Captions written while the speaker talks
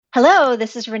Hello,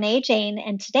 this is Renee Jane,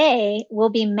 and today we'll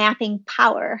be mapping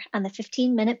power on the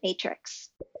 15-minute matrix.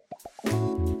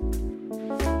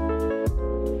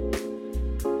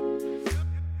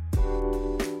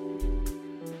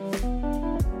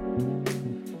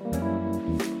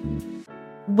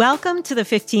 Welcome to the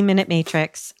 15-Minute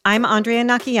Matrix. I'm Andrea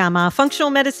Nakayama, functional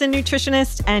medicine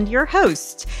nutritionist and your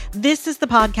host. This is the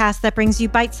podcast that brings you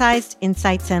bite-sized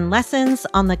insights and lessons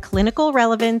on the clinical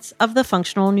relevance of the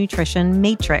functional nutrition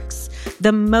matrix,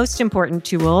 the most important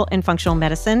tool in functional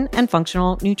medicine and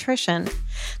functional nutrition.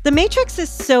 The matrix is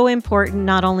so important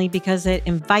not only because it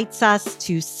invites us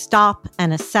to stop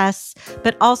and assess,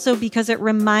 but also because it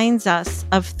reminds us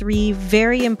of three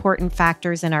very important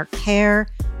factors in our care,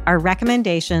 our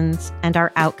recommendations, and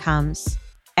our outcomes.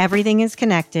 Everything is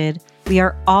connected, we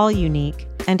are all unique,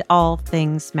 and all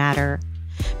things matter.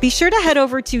 Be sure to head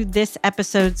over to this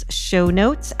episode's show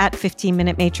notes at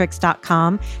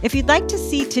 15minutematrix.com if you'd like to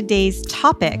see today's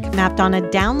topic mapped on a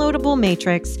downloadable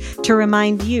matrix to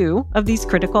remind you of these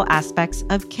critical aspects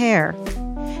of care.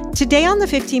 Today on the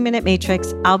 15-Minute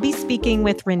Matrix, I'll be speaking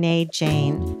with Renee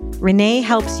Jane. Renee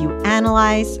helps you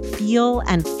analyze, feel,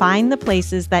 and find the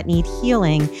places that need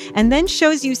healing, and then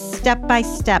shows you step by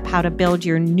step how to build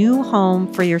your new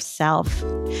home for yourself.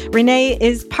 Renee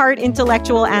is part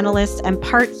intellectual analyst and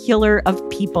part healer of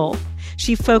people.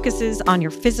 She focuses on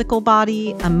your physical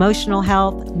body, emotional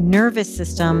health, nervous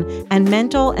system, and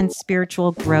mental and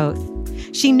spiritual growth.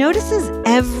 She notices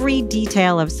every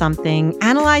detail of something,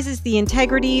 analyzes the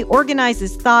integrity,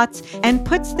 organizes thoughts, and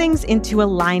puts things into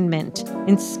alignment,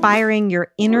 inspiring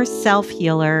your inner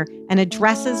self-healer and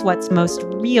addresses what's most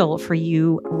real for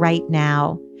you right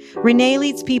now. Renee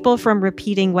leads people from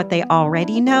repeating what they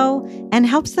already know and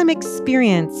helps them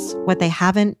experience what they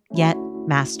haven't yet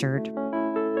mastered.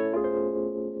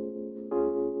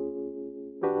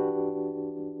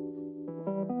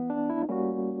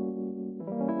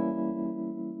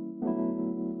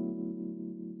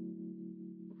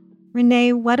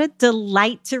 Renee, what a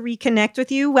delight to reconnect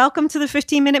with you. Welcome to the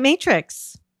 15-Minute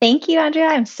Matrix. Thank you, Andrea.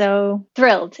 I'm so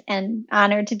thrilled and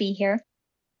honored to be here.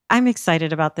 I'm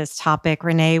excited about this topic,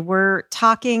 Renee. We're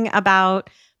talking about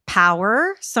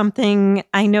power, something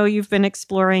I know you've been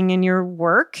exploring in your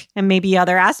work and maybe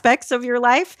other aspects of your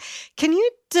life. Can you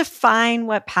define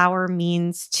what power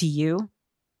means to you?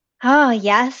 Oh,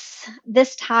 yes.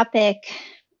 This topic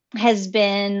has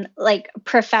been like a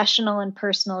professional and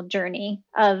personal journey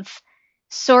of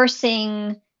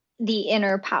sourcing the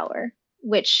inner power,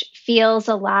 which feels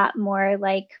a lot more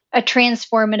like a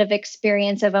transformative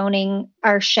experience of owning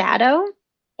our shadow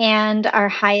and our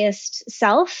highest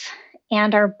self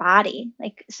and our body.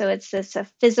 So it's this a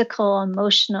physical,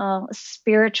 emotional,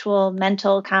 spiritual,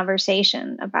 mental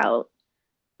conversation about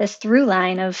this through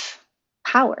line of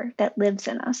power that lives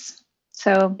in us.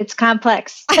 So it's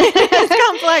complex. It's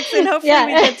complex, and hopefully Yeah.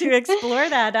 we get to explore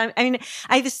that.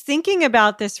 I was thinking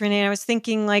about this, Renee, and I was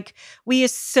thinking like we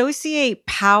associate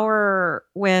power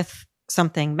with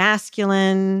something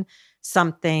masculine,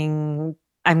 something,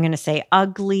 I'm going to say,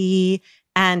 ugly.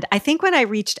 And I think when I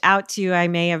reached out to you, I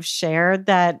may have shared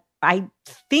that I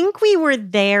think we were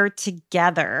there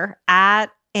together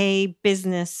at a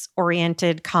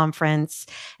business-oriented conference,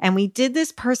 and we did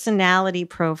this personality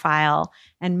profile,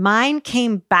 and mine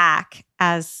came back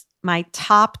as my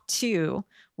top two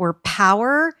were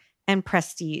power and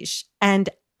prestige. And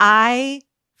I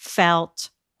felt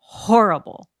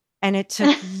horrible. And it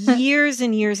took years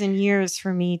and years and years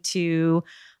for me to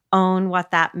own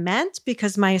what that meant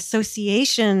because my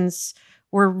associations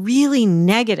were really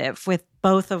negative with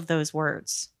both of those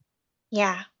words.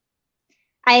 Yeah.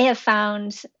 I have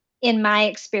found in my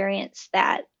experience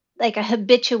that like a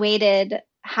habituated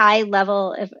high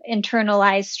level of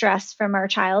internalized stress from our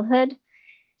childhood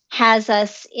has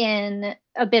us in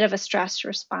a bit of a stress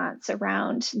response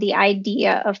around the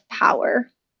idea of power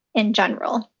in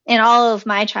general. In all of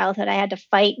my childhood, I had to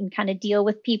fight and kind of deal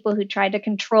with people who tried to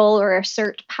control or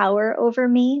assert power over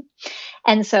me.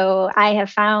 And so I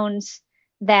have found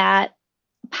that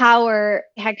power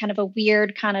had kind of a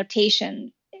weird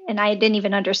connotation, and I didn't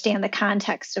even understand the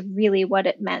context of really what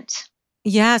it meant.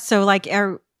 Yeah. So like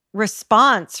our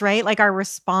response, right? Like our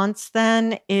response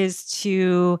then is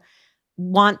to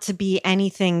want to be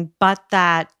anything but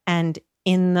that. And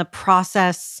in the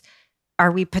process,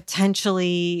 are we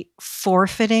potentially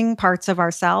forfeiting parts of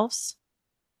ourselves?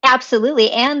 Absolutely.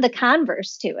 And the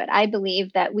converse to it. I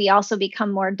believe that we also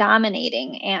become more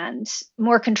dominating and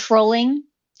more controlling.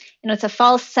 It's a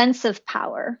false sense of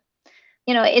power.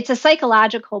 It's a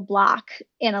psychological block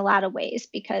in a lot of ways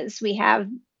because we have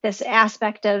this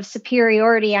aspect of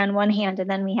superiority on one hand, and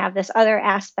then we have this other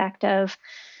aspect of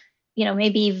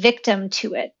maybe victim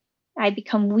to it. I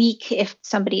become weak if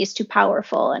somebody is too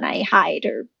powerful and I hide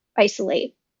or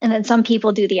isolate. And then some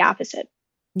people do the opposite.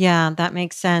 Yeah, that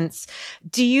makes sense.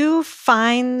 Do you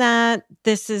find that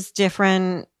this is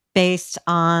different based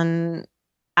on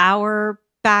our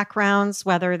backgrounds,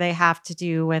 whether they have to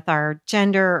do with our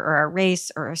gender or our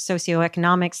race or our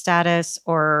socioeconomic status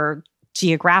or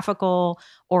geographical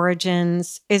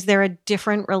origins? Is there a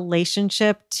different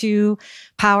relationship to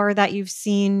power that you've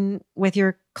seen with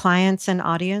your clients and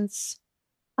audience?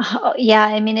 Oh, yeah.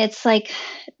 I mean, it's like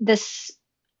this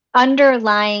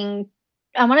underlying,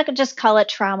 I want to just call it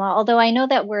trauma, although I know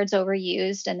that word's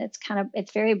overused and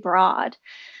it's very broad,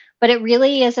 but it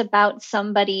really is about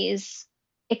somebody's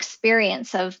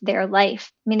experience of their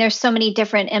life. I mean, there's so many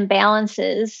different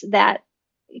imbalances that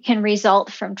can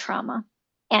result from trauma.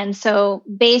 And so,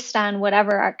 based on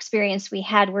whatever our experience we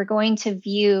had, we're going to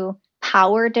view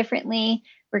power differently.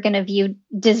 We're going to view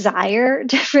desire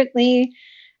differently.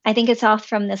 I think it's all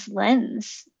from this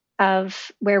lens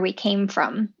of where we came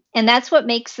from. And that's what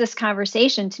makes this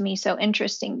conversation to me so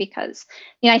interesting because,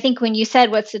 I think when you said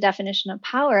what's the definition of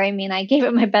power, I mean, I gave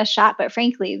it my best shot, but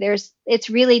frankly, it's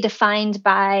really defined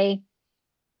by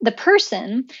the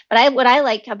person. But what I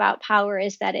like about power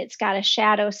is that it's got a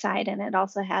shadow side and it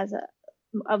also has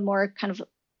a more kind of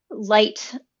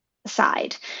light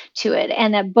side to it,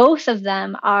 and that both of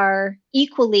them are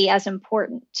equally as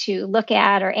important to look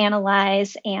at or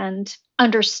analyze and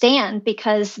understand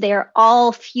because they're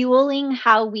all fueling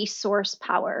how we source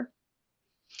power,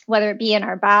 whether it be in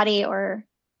our body or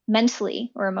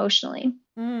mentally or emotionally.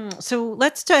 So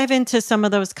let's dive into some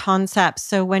of those concepts.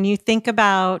 So when you think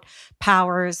about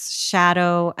powers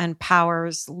shadow and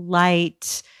powers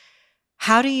light,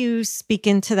 how do you speak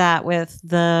into that with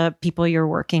the people you're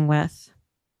working with?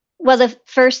 Well, the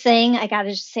first thing I got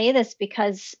to just say this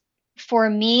because for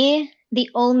me, the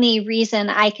only reason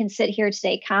I can sit here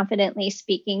today confidently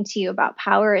speaking to you about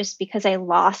power is because I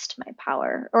lost my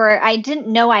power or I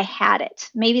didn't know I had it.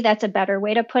 Maybe that's a better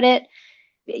way to put it.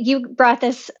 You brought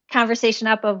this conversation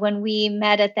up of when we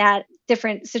met at that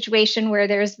different situation where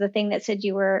there's the thing that said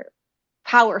you were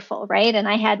powerful, right? And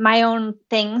I had my own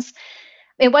things.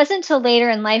 It wasn't until later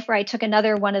in life where I took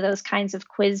another one of those kinds of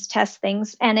quiz test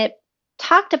things, and it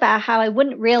talked about how I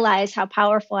wouldn't realize how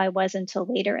powerful I was until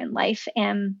later in life.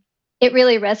 And it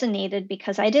really resonated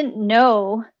because I didn't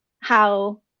know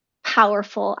how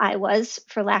powerful I was,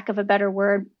 for lack of a better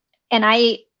word. And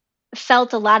I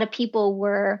felt a lot of people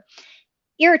were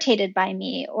irritated by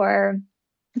me or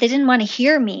they didn't want to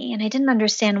hear me. And I didn't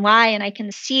understand why. And I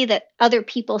can see that other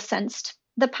people sensed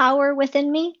the power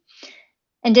within me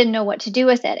and didn't know what to do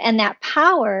with it. And that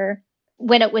power,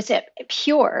 when it was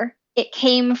pure, it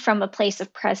came from a place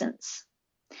of presence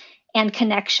and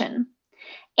connection.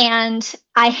 And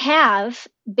I have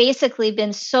basically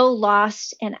been so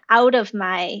lost and out of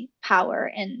my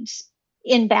power and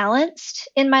imbalanced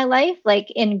in my life, like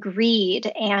in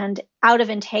greed and out of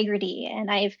integrity. And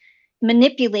I've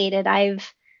manipulated,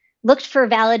 I've looked for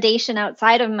validation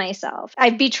outside of myself.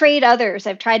 I've betrayed others.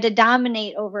 I've tried to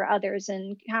dominate over others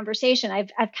in conversation. I've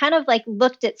kind of like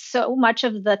looked at so much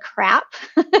of the crap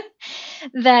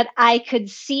that I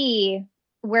could see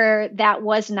where that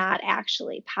was not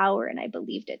actually power and I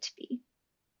believed it to be.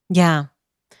 Yeah.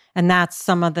 And that's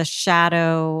some of the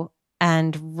shadow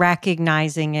and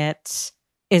recognizing it.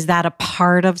 Is that a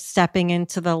part of stepping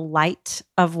into the light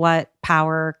of what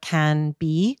power can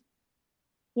be?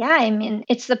 Yeah, I mean,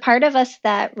 it's the part of us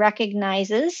that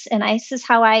recognizes, and this is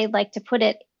how I like to put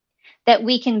it, that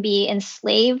we can be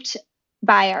enslaved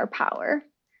by our power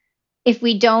if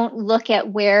we don't look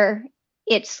at where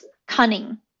it's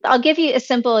cunning. I'll give you a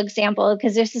simple example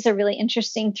because this is a really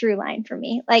interesting through line for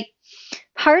me. Like,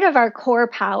 part of our core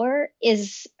power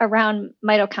is around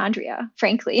mitochondria,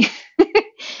 frankly.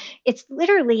 It's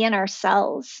literally in our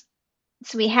cells.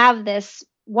 So we have this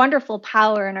wonderful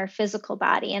power in our physical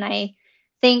body. And I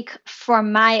think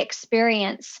from my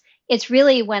experience, it's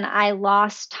really when I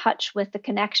lost touch with the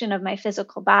connection of my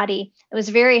physical body, it was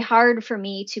very hard for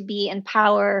me to be in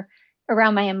power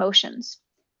around my emotions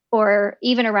or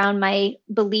even around my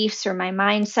beliefs or my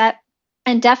mindset,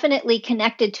 and definitely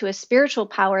connected to a spiritual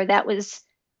power that was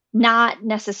not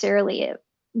necessarily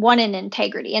one in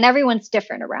integrity. And everyone's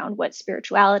different around what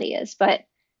spirituality is. But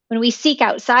when we seek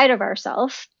outside of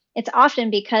ourselves, it's often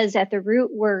because at the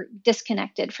root we're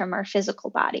disconnected from our physical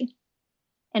body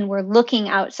and we're looking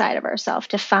outside of ourselves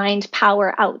to find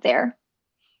power out there.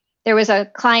 There was a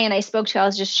client I spoke to,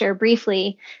 I'll just share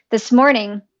briefly this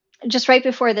morning, just right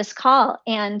before this call.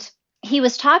 And he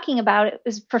was talking about, it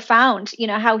was profound,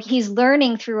 how he's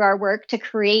learning through our work to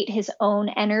create his own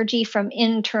energy from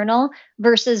internal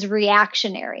versus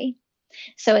reactionary.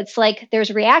 So it's like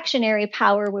there's reactionary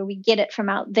power where we get it from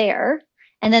out there,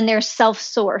 and then there's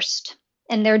self-sourced,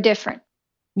 and they're different.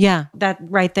 Yeah, that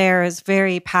right there is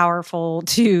very powerful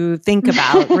to think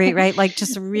about, right? Right? Like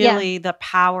just really the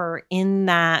power in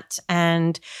that.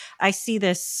 And I see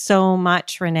this so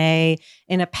much, Renee,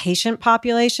 in a patient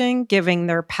population, giving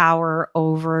their power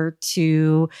over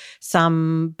to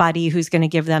somebody who's going to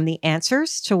give them the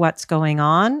answers to what's going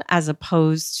on, as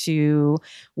opposed to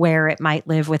where it might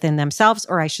live within themselves,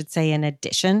 or I should say, in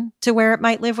addition to where it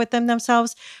might live within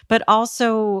themselves, but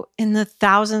also in the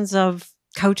thousands of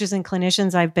coaches and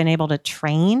clinicians I've been able to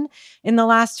train in the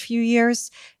last few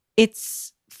years.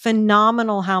 It's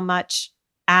phenomenal how much,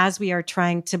 as we are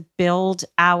trying to build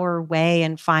our way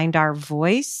and find our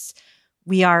voice,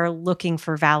 we are looking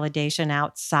for validation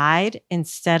outside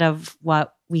instead of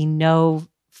what we know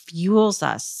fuels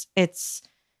us. It's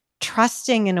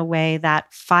trusting in a way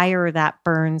that fire that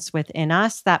burns within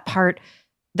us, that part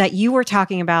that you were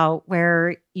talking about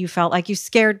where you felt like you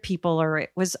scared people or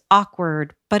it was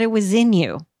awkward, but it was in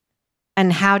you.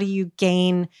 And how do you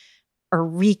gain or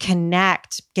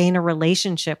reconnect, gain a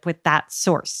relationship with that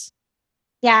source?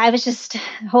 Yeah, I was just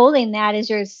holding that as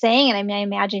you're saying it. I mean, I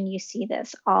imagine you see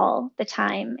this all the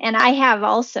time. And I have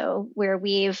also, where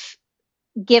we've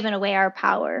given away our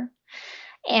power.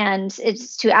 And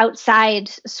it's to outside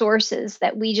sources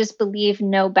that we just believe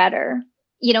know better.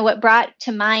 What brought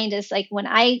to mind is like when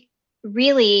I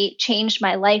really changed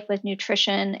my life with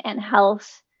nutrition and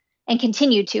health, and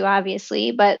continue to,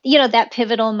 obviously, but that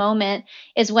pivotal moment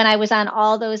is when I was on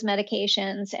all those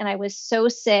medications and I was so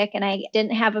sick and I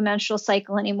didn't have a menstrual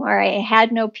cycle anymore. I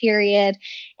had no period,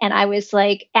 and I was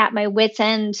like at my wit's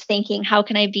end thinking, how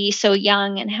can I be so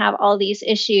young and have all these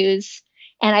issues?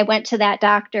 And I went to that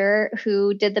doctor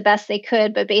who did the best they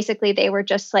could, but basically they were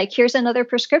just like, here's another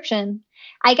prescription.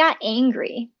 I got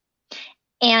angry.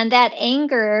 And that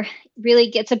anger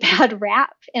really gets a bad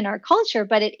rap in our culture,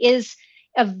 but it is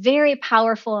a very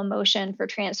powerful emotion for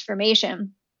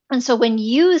transformation. And so when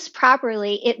used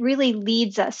properly, it really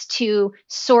leads us to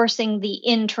sourcing the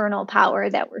internal power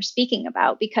that we're speaking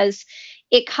about, because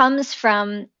it comes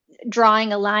from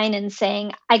drawing a line and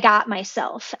saying, I got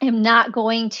myself. I'm not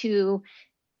going to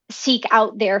seek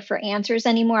out there for answers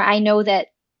anymore. I know that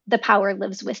the power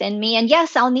lives within me. And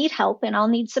yes, I'll need help and I'll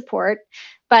need support,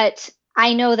 but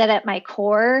I know that at my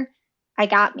core, I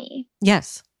got me.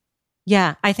 Yes.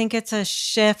 Yeah. I think it's a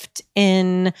shift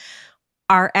in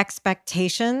our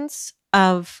expectations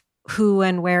of who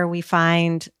and where we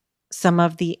find some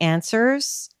of the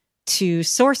answers to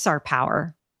source our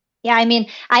power. Yeah, I mean,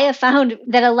 I have found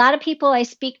that a lot of people I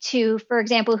speak to, for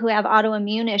example, who have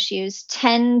autoimmune issues,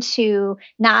 tend to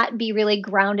not be really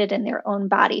grounded in their own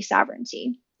body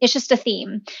sovereignty. It's just a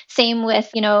theme. Same with,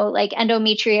 like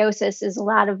endometriosis is a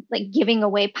lot of like giving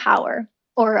away power,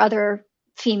 or other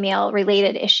female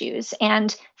related issues.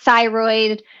 And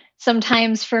thyroid,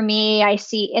 sometimes for me, I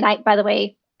see, and by the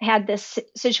way, had this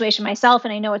situation myself,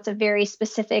 and I know it's a very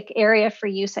specific area for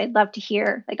you. So I'd love to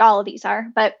hear, like all of these are,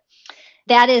 but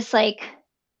that is like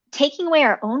taking away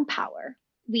our own power.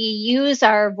 We use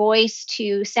our voice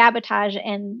to sabotage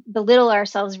and belittle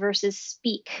ourselves versus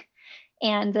speak,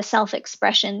 and the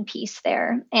self-expression piece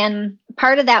there. And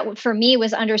part of that for me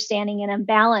was understanding an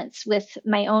imbalance with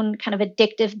my own kind of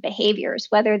addictive behaviors,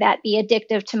 whether that be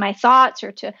addictive to my thoughts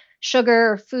or to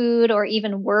sugar or food or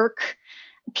even work,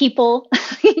 people,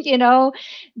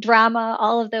 drama,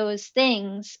 all of those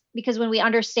things. Because when we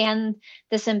understand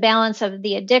this imbalance of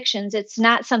the addictions, it's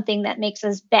not something that makes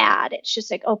us bad. It's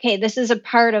just like, okay, this is a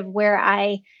part of where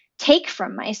I take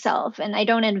from myself and I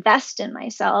don't invest in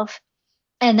myself.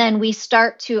 And then we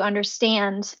start to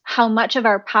understand how much of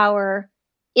our power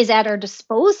is at our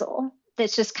disposal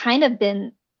that's just kind of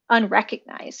been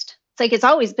unrecognized. It's like it's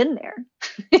always been there.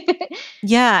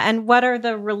 Yeah. And what are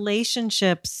the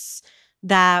relationships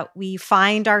that we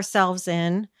find ourselves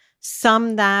in?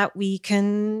 Some that we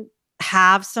can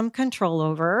have some control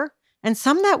over, and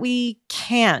some that we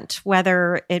can't,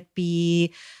 whether it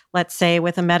be, let's say,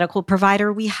 with a medical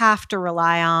provider we have to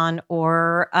rely on,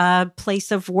 or a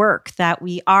place of work that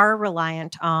we are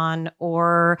reliant on,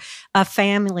 or a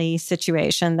family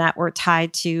situation that we're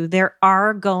tied to. There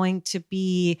are going to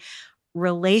be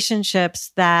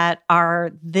relationships that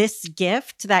are this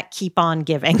gift that keep on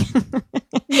giving.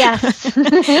 Yes.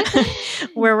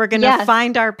 Where we're going to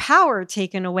find our power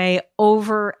taken away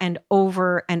over and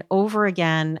over and over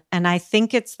again. And I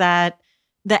think it's that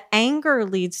the anger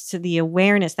leads to the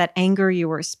awareness, that anger you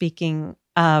were speaking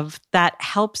of, that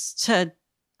helps to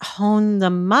hone the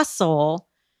muscle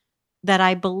that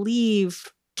I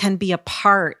believe can be a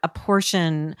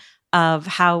portion of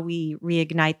how we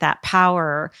reignite that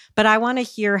power. But I want to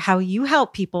hear how you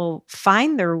help people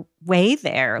find their way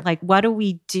there. Like, what do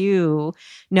we do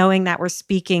knowing that we're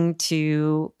speaking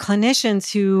to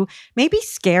clinicians who may be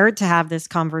scared to have this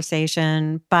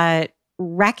conversation, but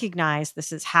recognize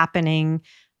this is happening,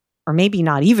 or maybe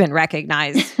not even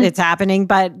recognize it's happening,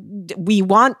 but we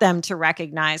want them to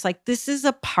recognize like this is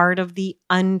a part of the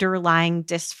underlying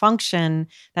dysfunction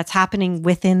that's happening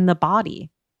within the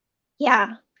body.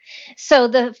 Yeah. So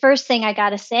the first thing I got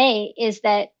to say is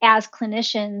that as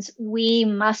clinicians, we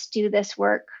must do this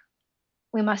work.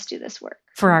 We must do this work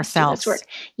for ourselves.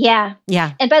 Yeah.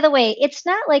 Yeah. And by the way, it's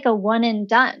not like a one and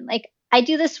done. Like I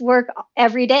do this work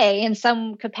every day in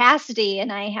some capacity,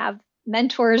 and I have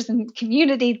mentors and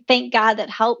community, thank God, that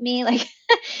help me. Like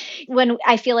when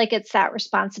I feel like it's that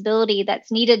responsibility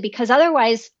that's needed, because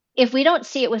otherwise, if we don't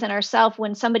see it within ourselves,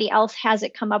 when somebody else has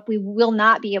it come up, we will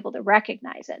not be able to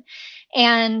recognize it.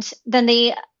 And then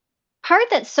the part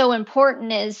that's so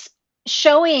important is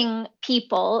showing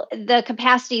people the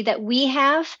capacity that we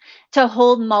have to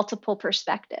hold multiple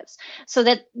perspectives, so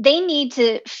that they need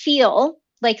to feel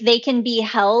like they can be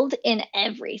held in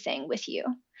everything with you,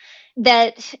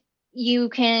 that you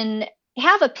can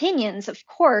have opinions, of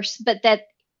course, but that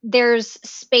there's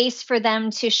space for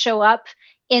them to show up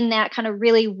in that kind of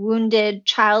really wounded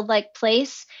childlike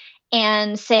place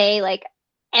and say like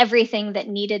everything that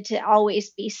needed to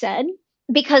always be said.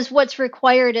 Because what's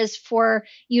required is for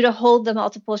you to hold the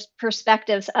multiple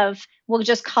perspectives of, we'll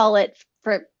just call it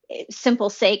for simple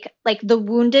sake, like the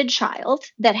wounded child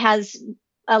that has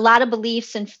a lot of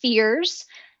beliefs and fears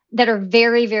that are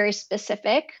very, very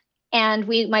specific. And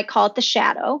we might call it the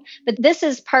shadow, but this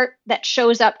is part that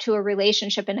shows up to a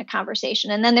relationship in a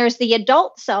conversation. And then there's the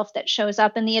adult self that shows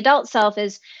up, and the adult self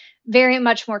is very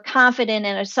much more confident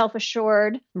and a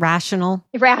self-assured, rational,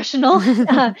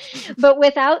 but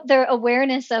without the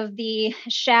awareness of the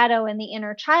shadow and the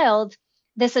inner child,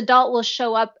 this adult will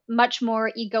show up much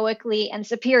more egoically and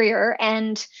superior,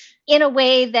 and in a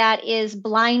way that is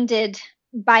blinded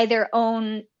by their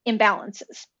own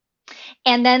imbalances.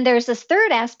 And then there's this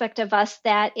third aspect of us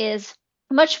that is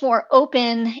much more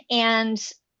open and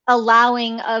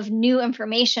allowing of new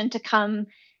information to come,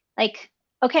 like,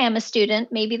 okay, I'm a student,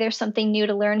 maybe there's something new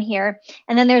to learn here.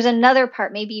 And then there's another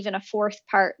part, maybe even a fourth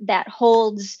part, that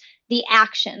holds the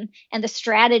action and the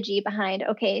strategy behind,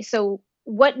 okay, so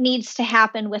what needs to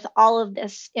happen with all of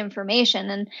this information?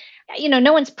 And,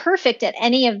 no one's perfect at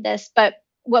any of this, but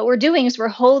what we're doing is we're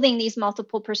holding these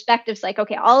multiple perspectives, like,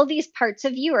 okay, all of these parts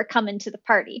of you are coming to the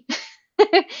party.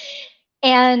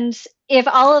 And if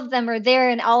all of them are there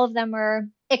and all of them are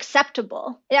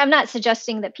acceptable, I'm not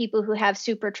suggesting that people who have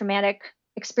super traumatic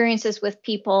experiences with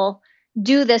people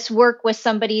do this work with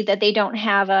somebody that they don't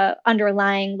have a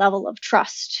underlying level of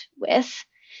trust with,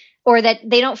 or that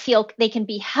they don't feel they can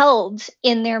be held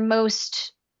in their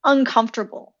most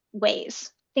uncomfortable ways.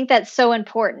 I think that's so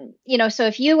important. So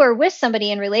if you are with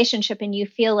somebody in relationship and you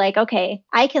feel like, okay,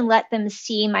 I can let them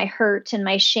see my hurt and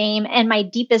my shame and my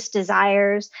deepest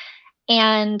desires,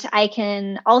 and I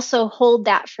can also hold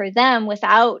that for them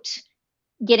without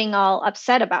getting all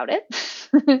upset about it,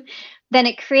 then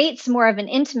it creates more of an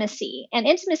intimacy. And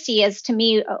intimacy is, to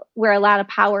me, where a lot of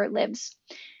power lives.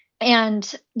 And,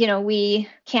 we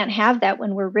can't have that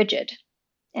when we're rigid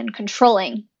and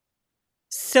controlling.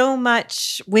 So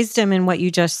much wisdom in what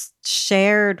you just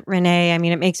shared, Renee. I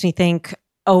mean, it makes me think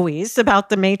always about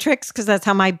the Matrix, because that's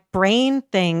how my brain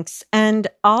thinks. And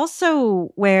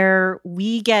also where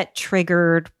we get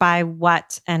triggered by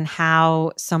what and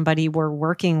how somebody we're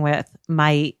working with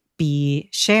might be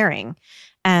sharing,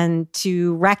 and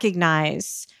to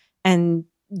recognize and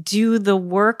do the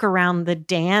work around the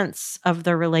dance of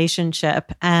the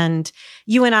relationship. And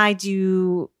you and I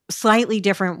do slightly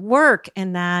different work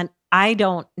in that I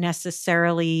don't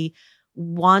necessarily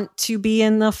want to be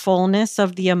in the fullness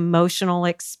of the emotional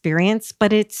experience,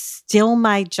 but it's still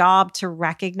my job to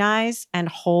recognize and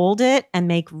hold it and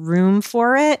make room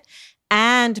for it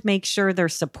and make sure they're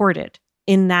supported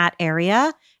in that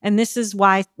area. And this is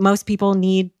why most people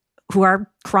who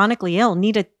are chronically ill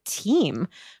need a team,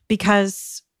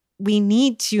 because we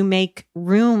need to make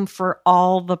room for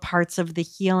all the parts of the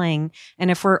healing. And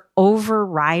if we're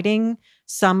overriding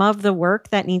some of the work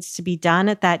that needs to be done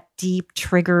at that deep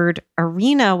triggered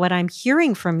arena, what I'm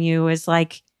hearing from you is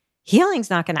like, healing's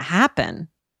not going to happen.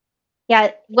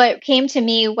 Yeah. What came to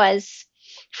me was,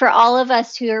 for all of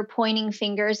us who are pointing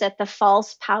fingers at the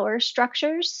false power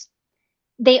structures,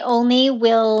 they only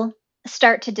will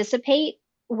start to dissipate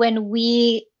when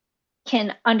we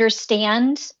can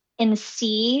understand and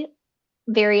see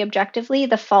very objectively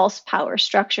the false power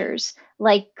structures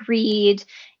like greed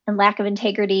and lack of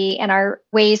integrity and our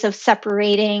ways of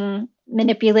separating,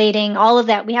 manipulating, all of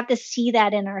that. We have to see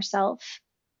that in ourselves.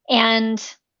 And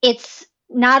it's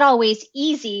not always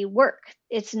easy work.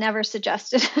 It's never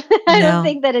suggested. I don't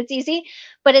think that it's easy,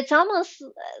 but it's almost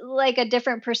like a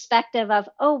different perspective of,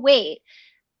 oh, wait,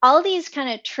 all these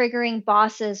kind of triggering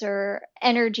bosses or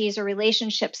energies or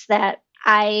relationships that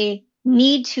I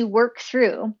need to work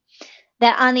through,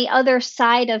 that on the other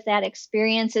side of that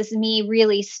experience is me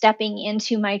really stepping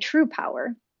into my true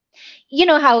power. You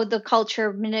know how the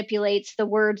culture manipulates the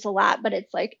words a lot, but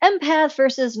it's like empath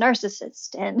versus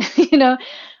narcissist. And,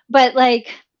 but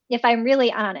like, if I'm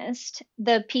really honest,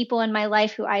 the people in my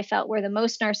life who I felt were the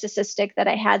most narcissistic, that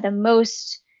I had the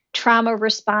most trauma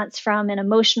response from and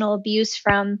emotional abuse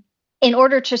from, in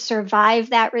order to survive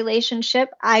that relationship,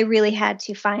 I really had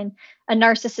to find a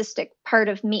narcissistic part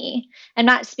of me. I'm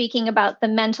not speaking about the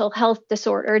mental health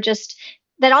disorder, just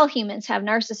that all humans have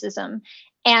narcissism.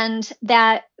 And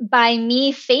that by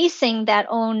me facing that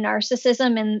own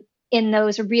narcissism in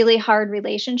those really hard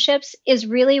relationships is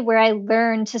really where I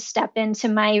learned to step into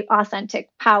my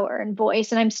authentic power and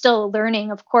voice. And I'm still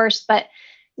learning, of course, but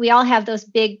we all have those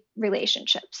big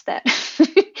relationships that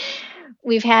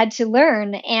we've had to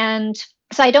learn. And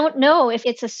so I don't know if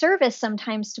it's a service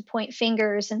sometimes to point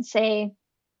fingers and say,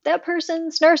 that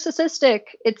person's narcissistic.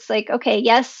 It's like, okay,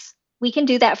 yes, we can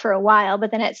do that for a while,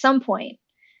 but then at some point,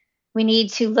 we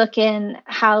need to look in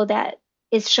how that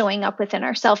is showing up within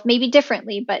ourselves, maybe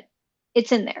differently, but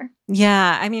it's in there.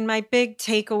 Yeah. I mean, my big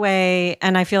takeaway,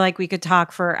 and I feel like we could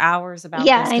talk for hours about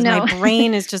this because my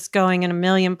brain is just going in a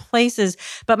million places.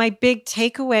 But my big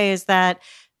takeaway is that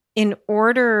in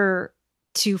order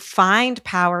to find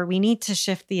power, we need to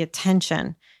shift the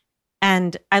attention.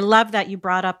 And I love that you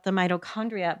brought up the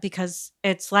mitochondria, because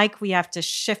it's like we have to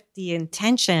shift the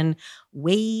intention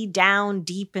way down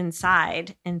deep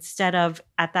inside instead of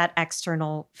at that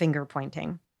external finger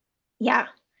pointing. Yeah.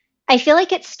 I feel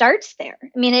like it starts there.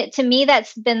 I mean, to me,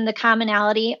 that's been the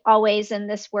commonality always in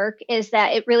this work, is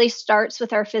that it really starts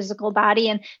with our physical body.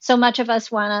 And so much of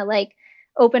us want to like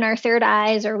open our third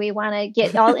eyes, or we want to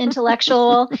get all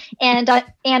intellectual. And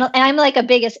I'm like a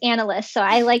biggest analyst. So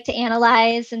I like to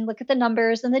analyze and look at the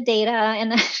numbers and the data.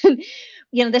 And,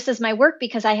 this is my work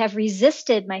because I have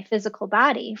resisted my physical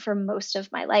body for most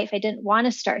of my life. I didn't want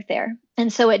to start there.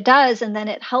 And so it does. And then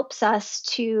it helps us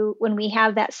to, when we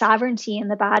have that sovereignty in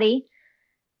the body,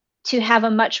 to have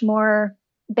a much more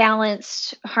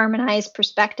balanced, harmonized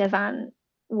perspective on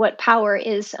what power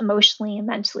is emotionally and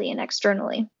mentally and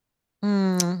externally.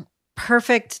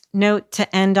 Perfect note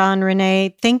to end on,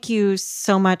 Renee. Thank you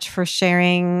so much for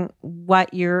sharing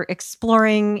what you're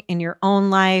exploring in your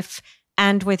own life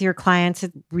and with your clients.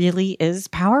 It really is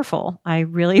powerful. I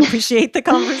really appreciate the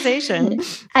conversation.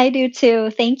 I do too.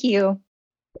 Thank you.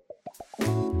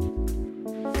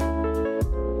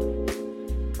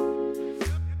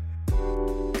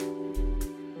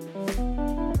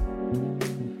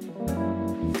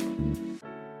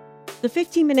 The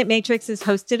 15-Minute Matrix is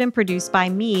hosted and produced by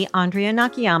me, Andrea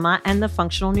Nakayama, and the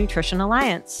Functional Nutrition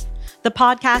Alliance. The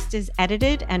podcast is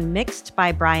edited and mixed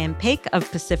by Brian Paik of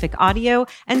Pacific Audio,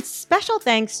 and special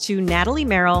thanks to Natalie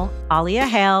Merrill, Alia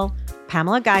Hale,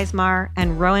 Pamela Geismar,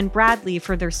 and Rowan Bradley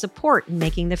for their support in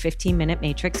making the 15-Minute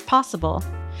Matrix possible.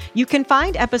 You can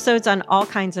find episodes on all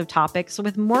kinds of topics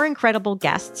with more incredible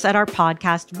guests at our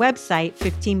podcast website,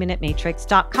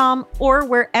 15minutematrix.com, or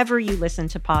wherever you listen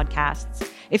to podcasts.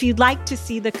 If you'd like to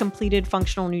see the completed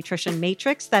functional nutrition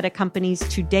matrix that accompanies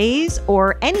today's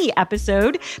or any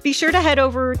episode, be sure to head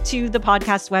over to the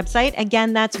podcast website.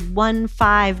 Again, that's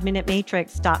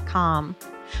 15minutematrix.com.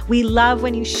 We love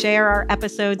when you share our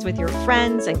episodes with your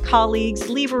friends and colleagues,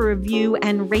 leave a review,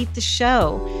 and rate the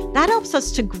show. That helps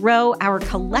us to grow our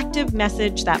collective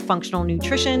message that functional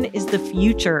nutrition is the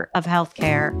future of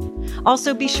healthcare.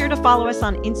 Also, be sure to follow us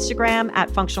on Instagram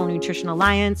at Functional Nutrition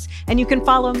Alliance, and you can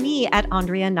follow me at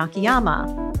Andrea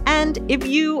Nakayama. And if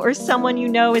you or someone you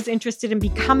know is interested in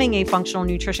becoming a functional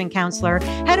nutrition counselor,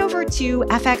 head over to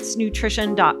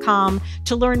fxnutrition.com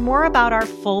to learn more about our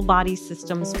Full Body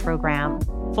Systems program.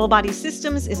 Full Body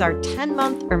Systems is our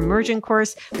 10-month immersion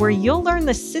course where you'll learn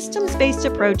the systems-based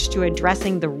approach to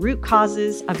addressing the root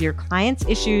causes of your clients'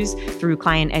 issues through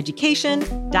client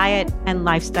education, diet, and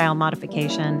lifestyle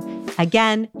modification.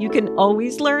 Again, you can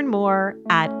always learn more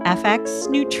at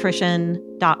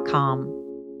fxnutrition.com.